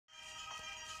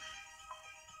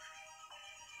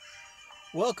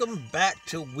Welcome back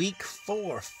to week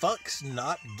 4, Fucks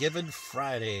Not Given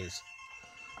Fridays.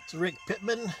 It's Rick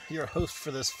Pittman, your host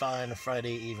for this fine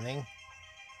Friday evening,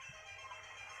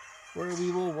 where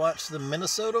we will watch the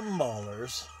Minnesota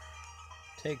Maulers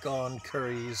take on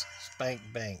Curry's Spank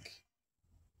Bank.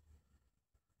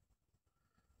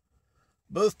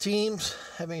 Both teams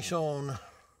having shown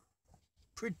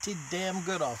pretty damn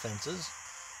good offenses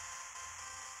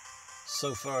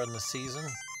so far in the season.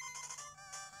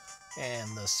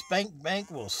 And the Spank Bank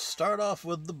will start off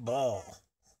with the ball.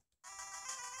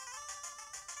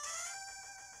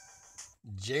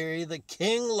 Jerry the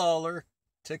King Lawler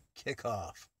to kick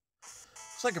off.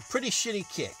 It's like a pretty shitty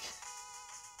kick.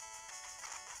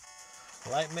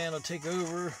 Light man will take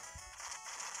over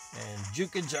and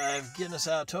juke and jive, getting us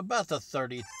out to about the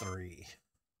 33.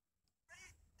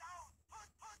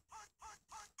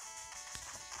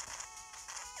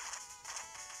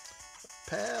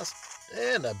 Pass.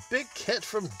 And a big catch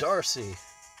from Darcy.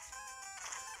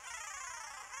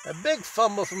 A big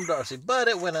fumble from Darcy, but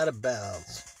it went out of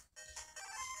bounds.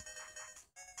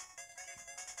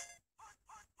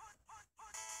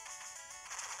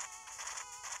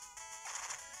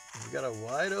 We've got a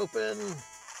wide open,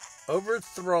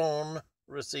 overthrown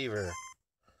receiver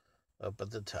up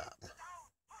at the top.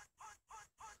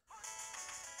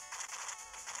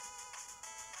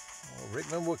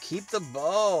 Rickman will keep the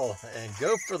ball and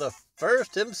go for the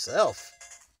first himself.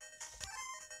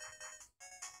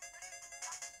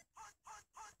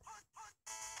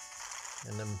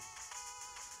 And then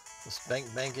the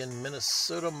Spank Bank in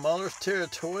Minnesota Maulers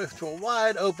territory to a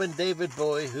wide open David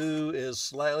Boy, who is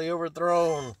slightly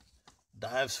overthrown.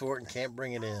 Dives for it and can't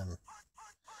bring it in.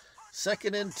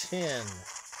 2nd and 10.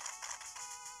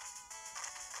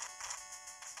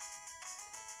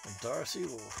 And Darcy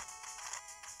will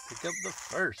pick up the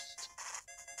first.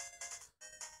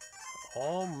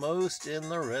 Almost in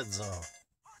the red zone.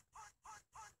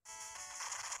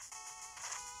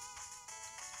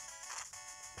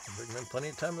 Bigman plenty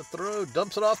of time to throw.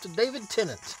 Dumps it off to David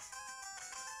Tennant,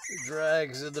 who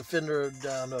drags the defender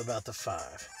down to about the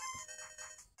 5.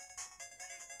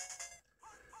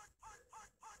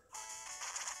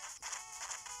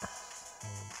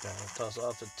 Toss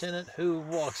off to Tennant, who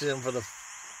walks in for the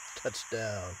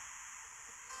touchdown.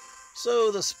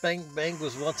 So the Spank Bank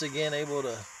was once again able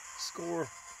to score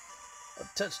a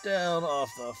touchdown off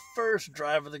the first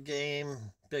drive of the game,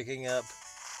 picking up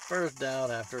first down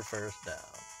after first down.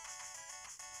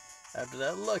 After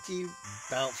that lucky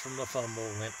bounce from the fumble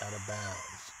went out of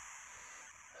bounds.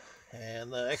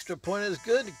 And the extra point is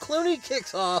good. Clooney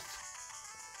kicks off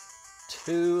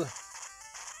to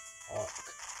Hawk.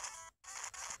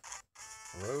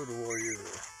 Road Warrior.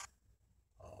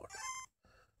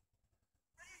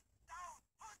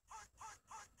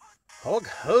 Hulk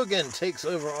Hogan takes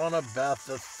over on about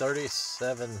the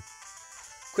 37.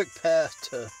 Quick pass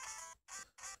to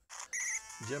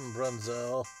Jim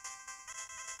Brunzell.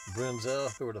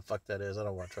 Whoever the fuck that is. I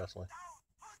don't watch wrestling.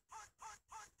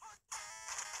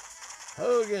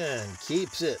 Hogan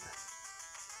keeps it.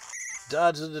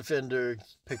 Dodges the defender.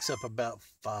 Picks up about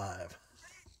 5.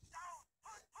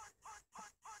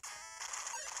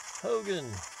 Hogan.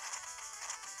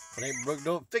 If it ain't broke,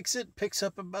 don't fix it. Picks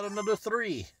up about another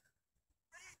 3.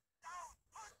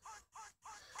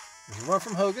 There's a run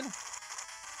from Hogan.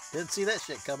 Didn't see that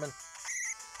shit coming.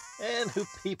 And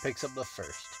he picks up the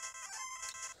first.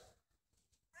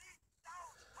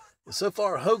 So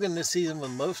far, Hogan this season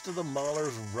with most of the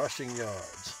Maulers' rushing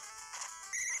yards.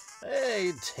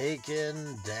 Hey,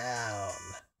 taken down.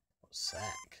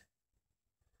 Sack.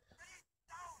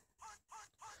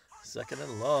 2nd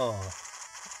and long.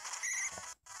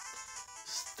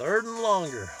 3rd and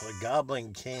longer. The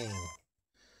Goblin King.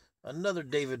 Another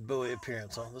David Bowie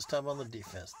appearance, this time on the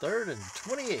defense. 3rd and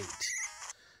 28.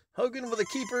 Hogan with a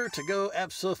keeper to go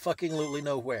absolutely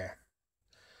nowhere.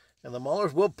 And the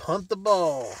Maulers will punt the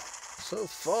ball. So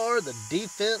far, the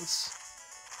defense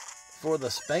for the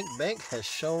Spank Bank has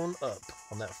shown up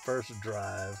on that first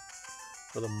drive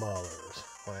for the Maulers.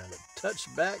 And a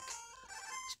touchback.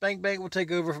 Spank Bank will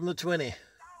take over from the 20.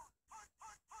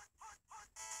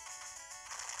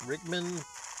 Rickman,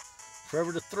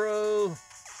 forever to throw.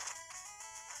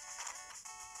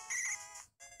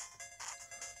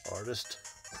 Artist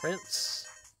Prince,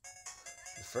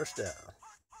 the first down.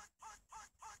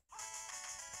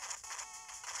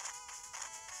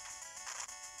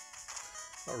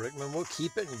 Well, Rickman will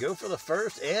keep it and go for the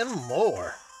first and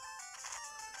more.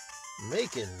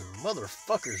 Making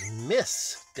motherfuckers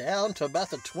miss down to about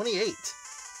the 28.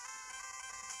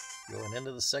 Going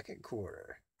into the 2nd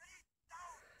quarter.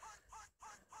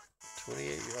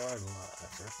 28-yard line,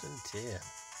 1st and 10.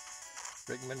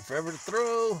 Rickman forever to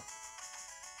throw.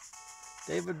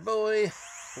 David Bowie,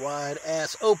 wide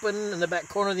ass open in the back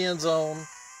corner of the end zone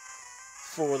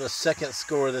for the second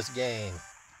score of this game.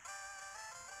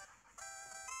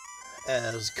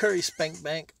 As Curry Spank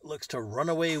Bank looks to run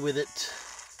away with it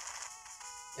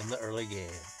in the early game.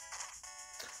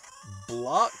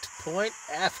 Blocked point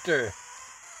after.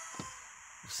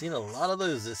 We've seen a lot of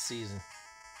those this season.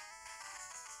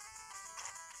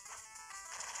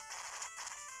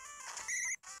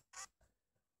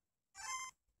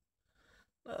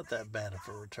 Not that bad of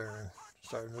a return.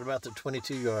 Starting at about the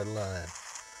 22-yard line.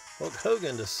 Hulk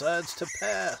Hogan decides to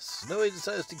pass. No, he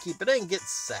decides to keep it and gets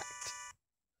sacked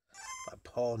by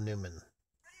Paul Newman.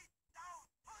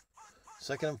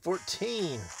 2nd and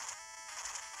 14.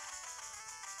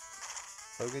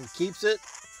 Hogan keeps it.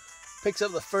 Picks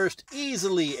up the first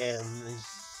easily and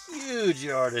huge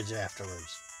yardage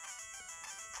afterwards.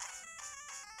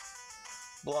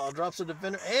 Ball drops the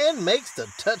defender and makes the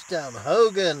touchdown.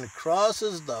 Hogan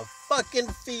crosses the fucking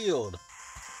field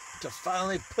to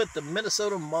finally put the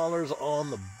Minnesota Maulers on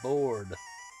the board.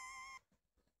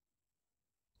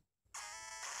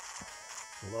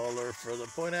 Lawler for the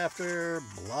point after,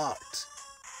 blocked.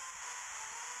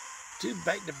 2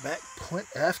 back-to-back point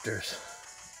afters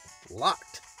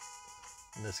blocked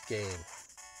in this game.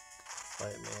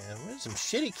 Light man, there's some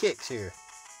shitty kicks here.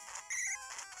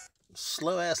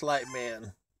 Slow ass light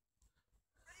man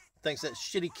thinks that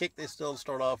shitty kick they still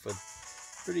start off with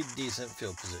pretty decent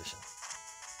field position.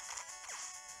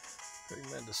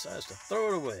 Rickman decides to throw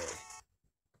it away.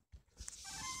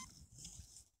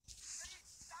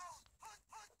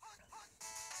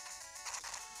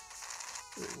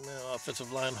 Rickman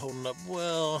offensive line holding up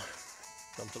well.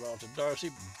 Dumps it off to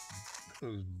Darcy,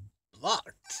 who's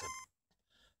blocked.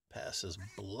 Pass is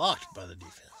blocked by the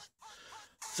defense.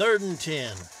 3rd and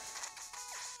 10.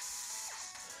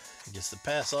 Gets the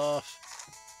pass off.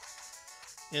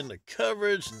 Into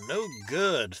coverage. No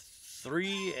good.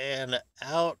 3 and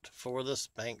out for the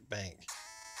Spank Bank.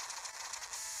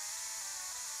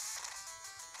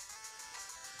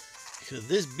 Could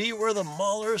this be where the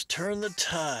Maulers turn the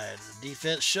tide? The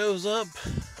defense shows up.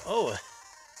 Oh,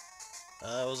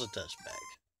 that was a touchback.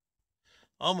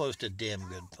 Almost a damn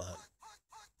good punt.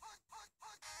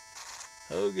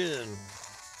 Hogan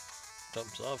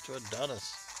dumps off to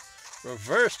Adonis.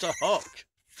 Reverse to Hawk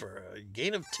for a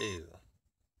gain of 2.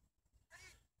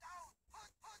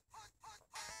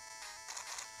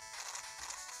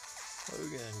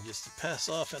 Hogan gets the pass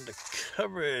off into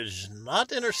coverage.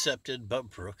 Not intercepted, but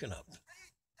broken up.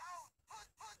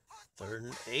 3rd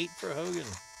and 8 for Hogan.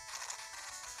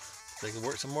 They can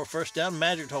work some more first down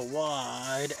magic to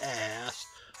wide ass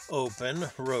open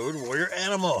road warrior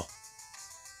animal.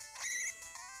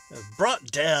 Brought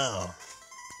down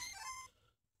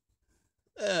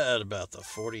at about the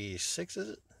 46, is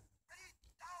it?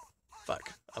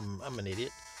 Fuck, I'm an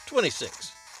idiot.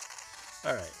 26.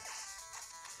 All right.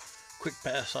 Quick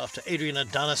pass off to Adrian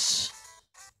Adonis.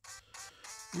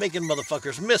 Making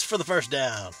motherfuckers miss for the first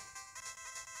down.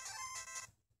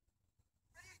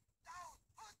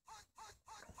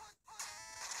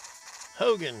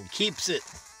 Hogan keeps it.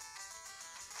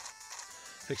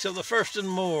 Picks up the 1st and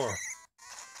more.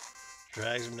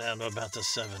 Drags him down to about the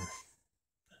 7.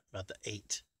 About the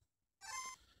 8.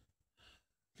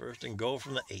 1st and goal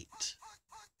from the 8.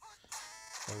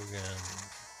 Hogan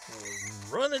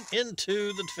running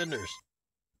into the defenders.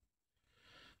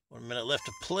 1 minute left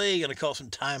to play. Gonna call some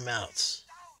timeouts.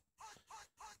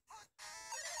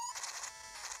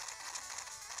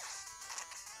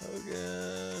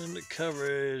 Hogan, the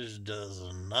coverage does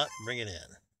not bring it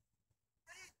in.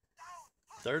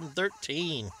 3rd and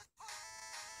 13.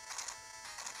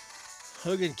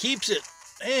 Hogan keeps it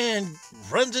and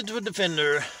runs into a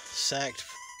defender. Sacked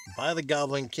by the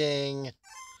Goblin King.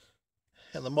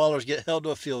 And the Maulers get held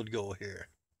to a field goal here.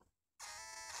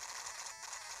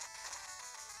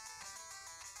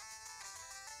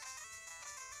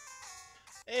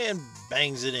 And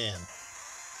bangs it in.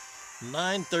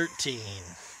 9-13.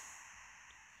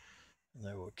 And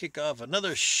they will kick off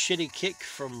another shitty kick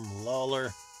from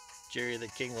Lawler. Jerry the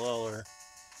King Lawler.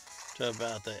 To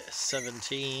about the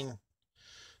 17.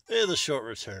 There's a short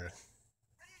return.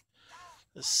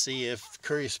 Let's see if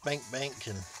Curry Spank Bank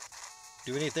can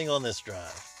do anything on this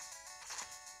drive.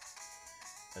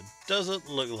 It doesn't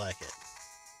look like it.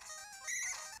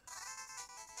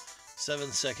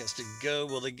 7 seconds to go.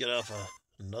 Will they get off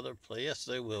another play? Yes,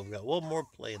 they will. We've got one more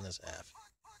play in this half.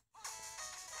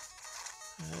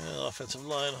 And offensive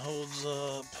line holds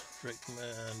up.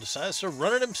 Rickman decides to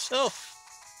run it himself.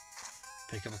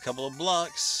 Pick up a couple of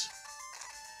blocks.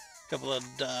 Couple of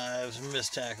dives,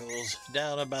 missed tackles,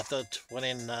 down about the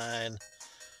 29.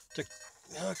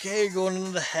 Okay, going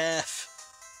into the half.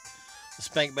 The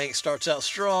Spank Bank starts out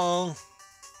strong.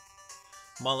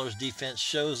 Maulers' defense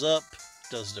shows up,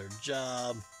 does their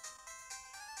job.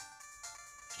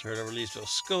 Turnover leads to a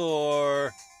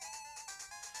score.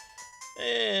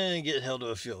 And get held to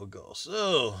a field goal.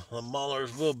 So the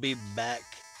Maulers will be back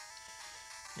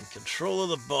in control of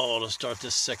the ball to start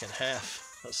this second half.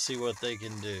 Let's see what they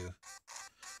can do.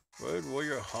 Road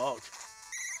Warrior Hawk.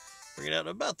 Bring it out to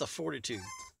about the 42.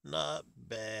 Not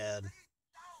bad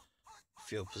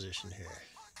field position here.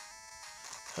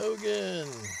 Hogan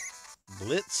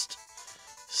blitzed.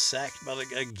 Sacked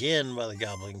again by the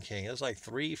Goblin King. There's like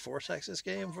 3-4 sacks this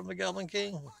game from the Goblin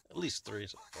King. At least 3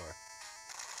 so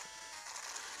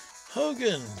far.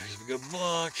 Hogan makes a good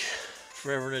block.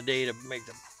 Forever and a day to make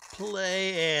the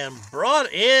play. And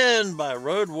brought in by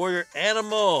Road Warrior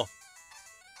Animal,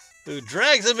 who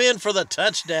drags him in for the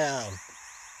touchdown.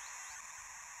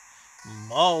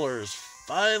 Maulers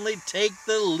finally take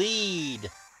the lead.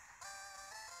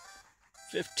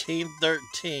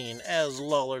 15-13 as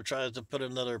Lawler tries to put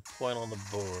another point on the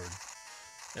board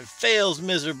and fails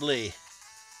miserably.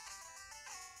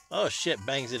 Oh shit,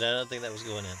 bangs it out. I don't think that was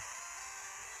going in.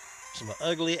 Some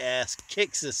ugly ass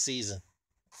kicks this season.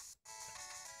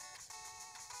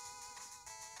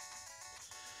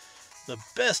 The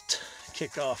best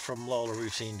kickoff from Lawler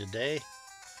we've seen today.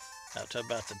 Out to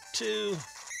about the 2.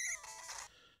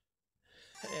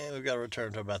 And we've got to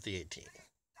return to about the 18.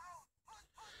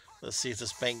 Let's see if the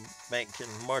Spank Bank can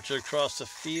march it across the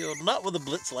field. Not with a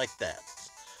blitz like that.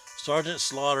 Sergeant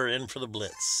Slaughter in for the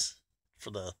blitz.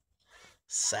 For the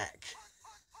sack.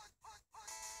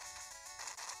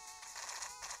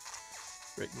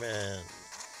 Rickman.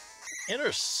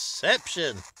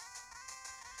 Interception.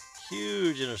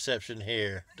 Huge interception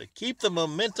here to keep the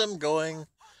momentum going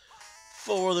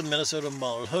for the Minnesota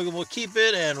Maulers. Hogan will keep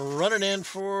it and run it in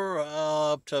for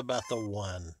up to about the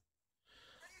 1.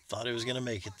 Thought he was going to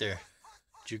make it there.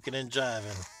 Juking and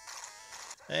jiving.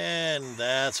 And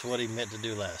that's what he meant to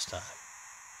do last time.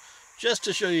 Just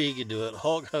to show you he could do it,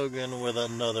 Hulk Hogan with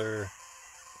another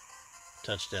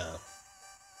touchdown.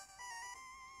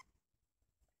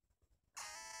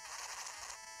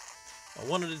 I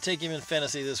wanted to take him in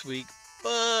fantasy this week, but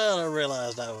I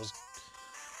realized I was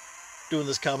doing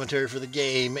this commentary for the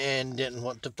game and didn't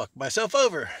want to fuck myself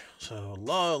over. So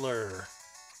Lawler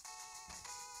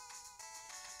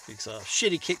kicks off.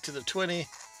 Shitty kick to the 20.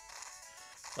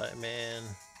 Light man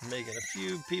making a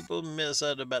few people miss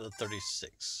at about a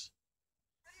 36.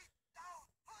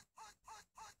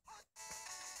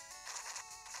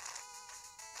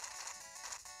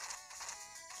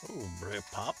 Ooh,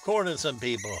 popcorning some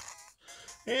people.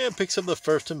 And picks up the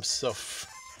first himself.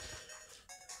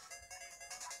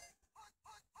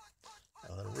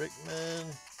 Alan Rickman.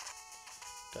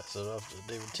 Pass it off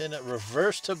to David Tennant.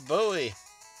 Reverse to Bowie.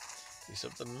 Picks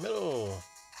up the middle.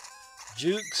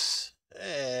 Jukes.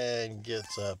 And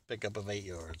gets a pickup of 8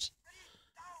 yards.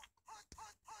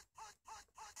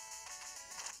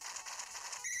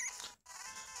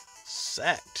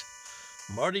 Sacked.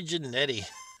 Marty Jannetty.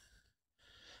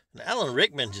 And Alan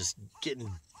Rickman just getting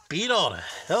beat all to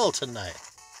hell tonight.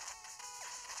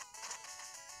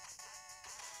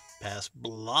 Pass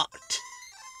blocked.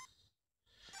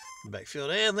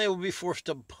 Backfield, and they will be forced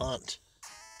to punt.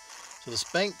 So the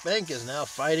Spank Bank is now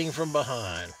fighting from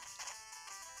behind.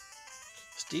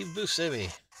 Steve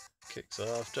Buscemi kicks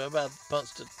off to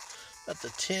punts to about the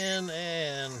 10,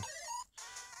 and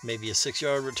maybe a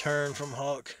 6-yard return from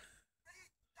Hawk.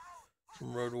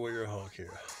 From Road Warrior Hawk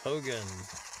here. Hogan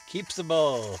keeps the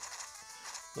ball.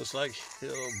 Looks like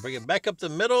he'll bring it back up the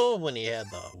middle when he had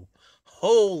the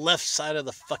whole left side of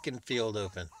the fucking field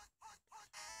open.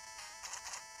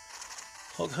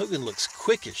 Hulk Hogan looks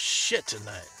quick as shit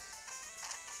tonight.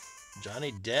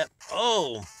 Johnny Depp,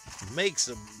 oh, makes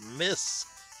a miss.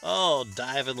 Oh,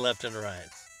 diving left and right.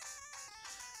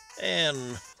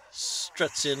 And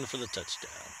struts in for the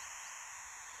touchdown.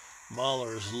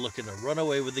 Maulers looking to run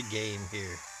away with the game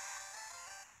here.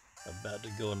 About to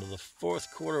go into the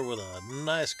 4th quarter with a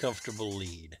nice, comfortable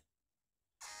lead.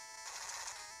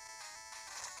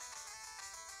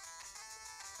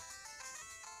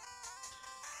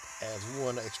 Adds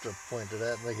 1 extra point to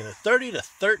that, making it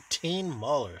 30-13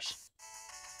 Maulers.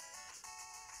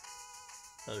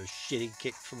 Another shitty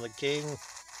kick from the King.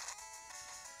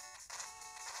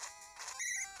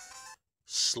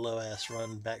 Slow ass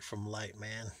run back from Light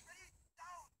Man.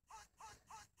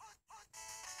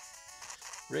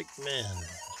 Rickman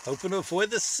hoping to avoid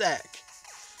the sack.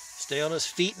 Stay on his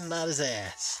feet and not his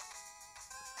ass.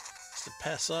 Just to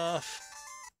pass off.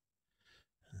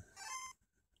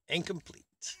 incomplete.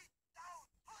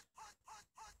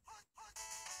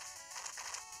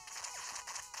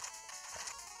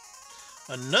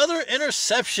 Another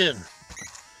interception.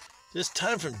 This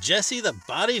time from Jesse the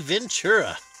Body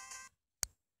Ventura.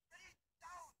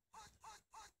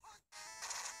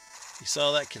 He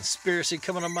saw that conspiracy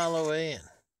coming a mile away and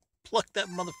plucked that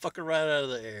motherfucker right out of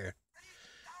the air.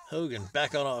 Hogan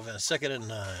back on offense, 2nd and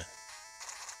 9.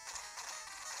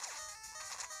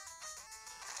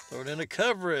 Thrown into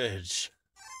coverage,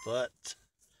 but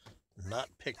not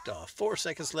picked off. 4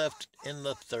 seconds left in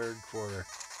the 3rd quarter.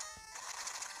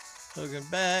 Hogan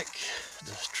back,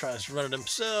 just tries to run it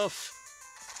himself.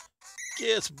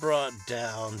 Gets brought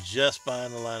down just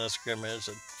behind the line of scrimmage.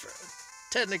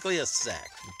 Technically a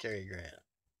sack from Cary Grant.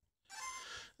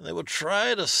 And they will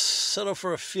try to settle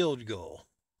for a field goal.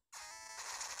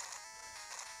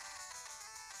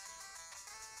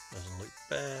 Doesn't look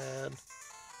bad.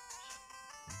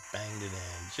 Banged it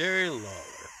in. Jerry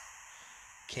Lawler.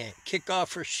 Can't kick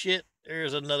off for shit.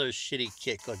 There's another shitty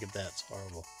kick. Look at that. It's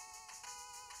horrible.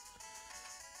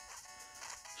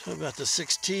 So about the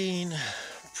 16.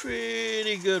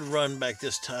 Pretty good run back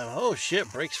this time. Oh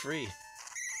shit, breaks free.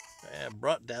 And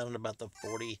brought down at about the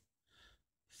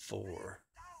 44.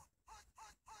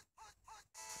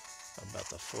 About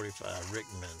the 45,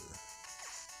 Rickman.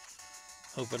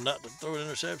 Hoping not to throw an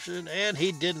interception, and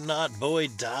he did not. Bowie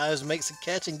dives, makes a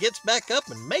catch, and gets back up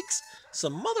and makes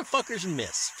some motherfuckers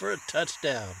miss for a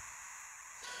touchdown.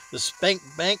 The Spank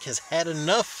Bank has had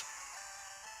enough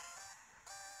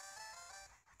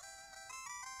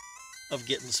of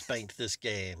getting spanked this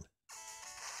game.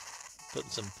 Putting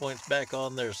some points back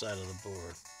on their side of the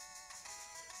board.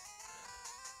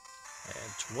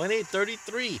 And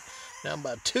 20-33, down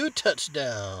by 2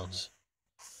 touchdowns.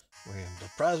 We're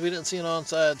surprised we didn't see an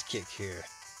onside kick here.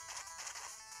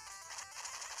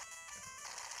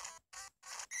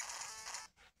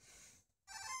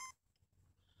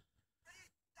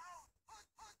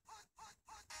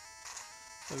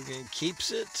 Hogan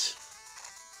keeps it.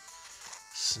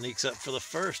 Sneaks up for the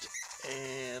first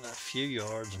and a few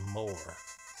yards more.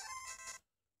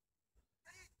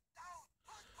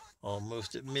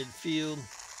 Almost at midfield.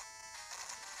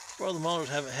 Well, the Maulers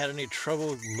haven't had any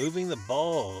trouble moving the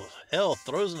ball. Hell,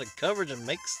 throws into coverage and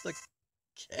makes the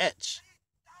catch.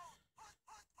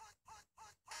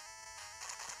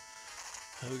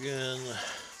 Hogan,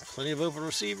 plenty of open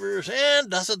receivers,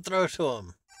 and doesn't throw to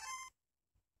him.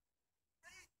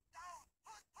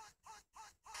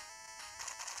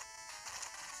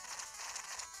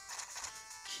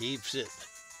 Keeps it.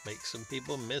 Makes some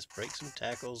people miss, breaks some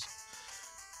tackles.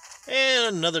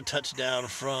 And another touchdown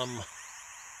from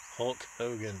Hulk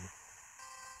Hogan.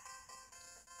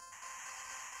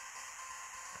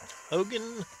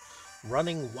 Hogan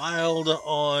running wild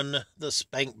on the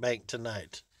Spank Bank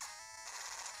tonight.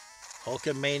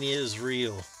 Hulkamania is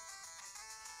real.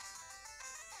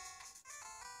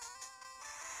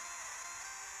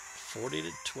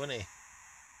 (40-20).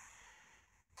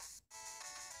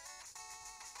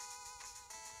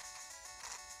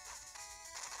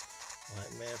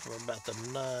 White man from about the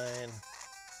 9.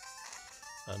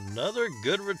 Another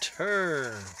good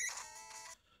return.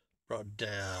 Brought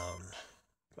down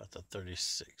about the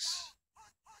 36.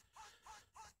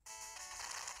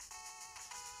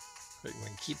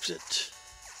 Rickman keeps it.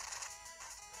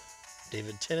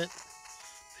 David Tennant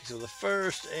picks up the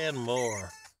first and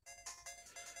more.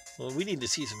 Well, we need to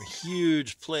see some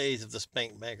huge plays if the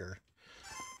Spank Banker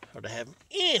are to have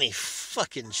any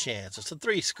fucking chance. It's a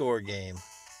 3-score game.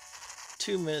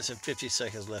 2 minutes and 50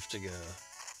 seconds left to go.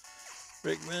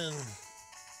 Rickman,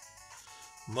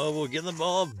 mobile, getting the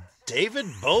ball. David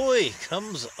Bowie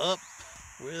comes up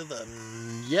with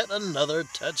yet another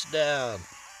touchdown.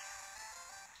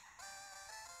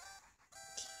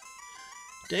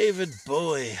 David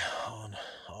Bowie on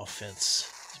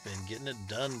offense has been getting it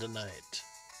done tonight.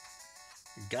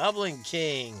 Goblin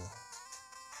King,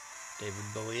 David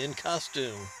Bowie in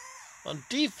costume, on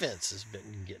defense has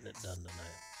been getting it done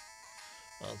tonight.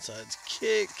 Onside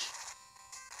kick.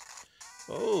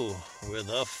 Oh, with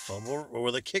a fumble, or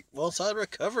with a kick, onside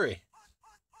recovery.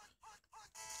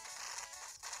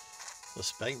 The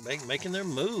Spank Bank making their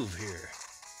move here.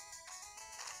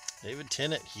 David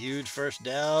Tennant, huge first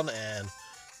down, and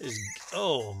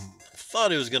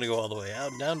thought he was going to go all the way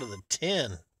out, down to the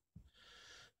 10.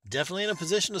 Definitely in a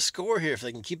position to score here if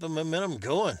they can keep the momentum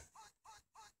going.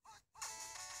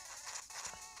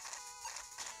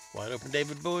 Wide open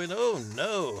David Bowie, oh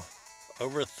no,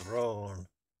 overthrown.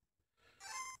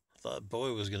 Thought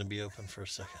Bowie was going to be open for a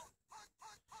second.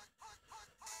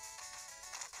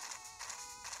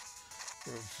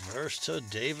 Reverse to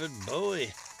David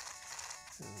Bowie.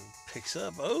 Picks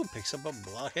up a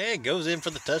block. Hey, goes in for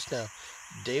the touchdown.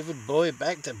 David Bowie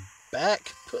back to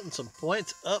back, putting some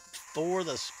points up for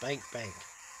the Spank Bank.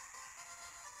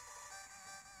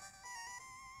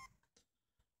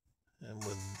 And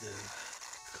with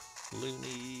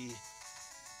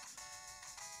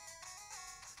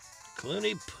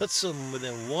Clooney puts them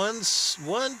within one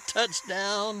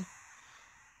touchdown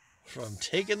from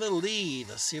taking the lead.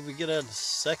 Let's see if we get a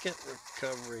second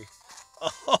recovery.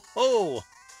 Oh,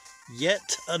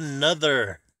 yet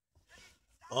another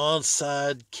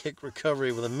onside kick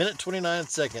recovery with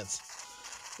 1:29.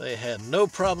 They had no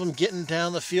problem getting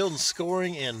down the field and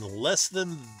scoring in less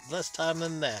time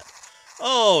than that.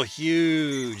 Oh,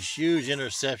 huge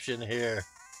interception here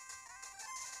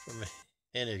from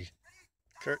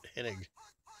Kurt Hennig.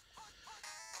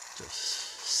 To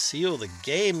seal the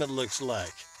game, it looks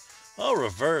like. Oh,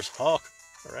 reverse hawk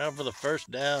around for the first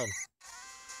down.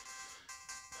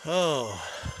 Oh,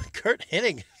 Kurt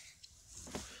Hennig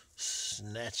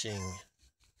snatching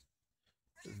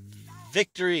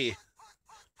victory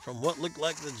from what looked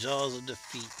like the jaws of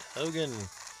defeat. Hogan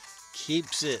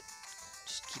keeps it.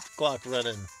 Just keep the clock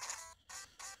running.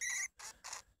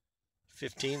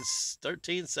 13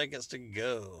 seconds to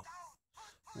go.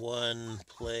 One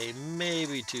play,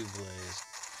 maybe two plays.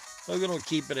 Hogan will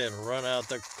keep it and run out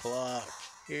the clock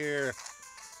here.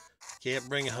 Can't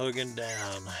bring Hogan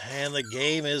down. And the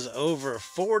game is over.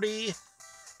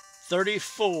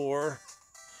 40-34.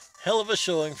 Hell of a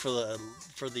showing for the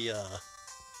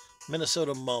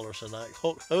Minnesota Maulers tonight.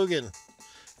 Hulk Hogan,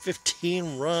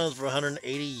 15 runs for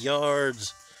 180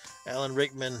 yards. Alan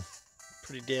Rickman,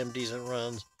 pretty damn decent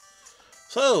runs.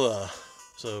 So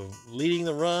leading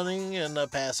the running and the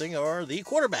passing are the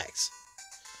quarterbacks.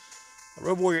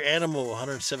 Road Warrior Animal,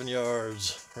 107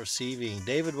 yards receiving.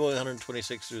 David Bowie,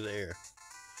 126 through the air.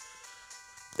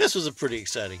 This was a pretty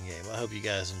exciting game. I hope you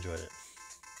guys enjoyed it.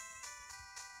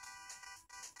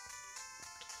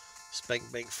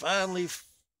 Spank Bank finally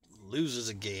loses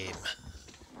a game.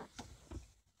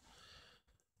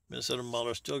 Minnesota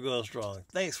Maulers still going strong.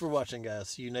 Thanks for watching, guys.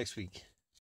 See you next week.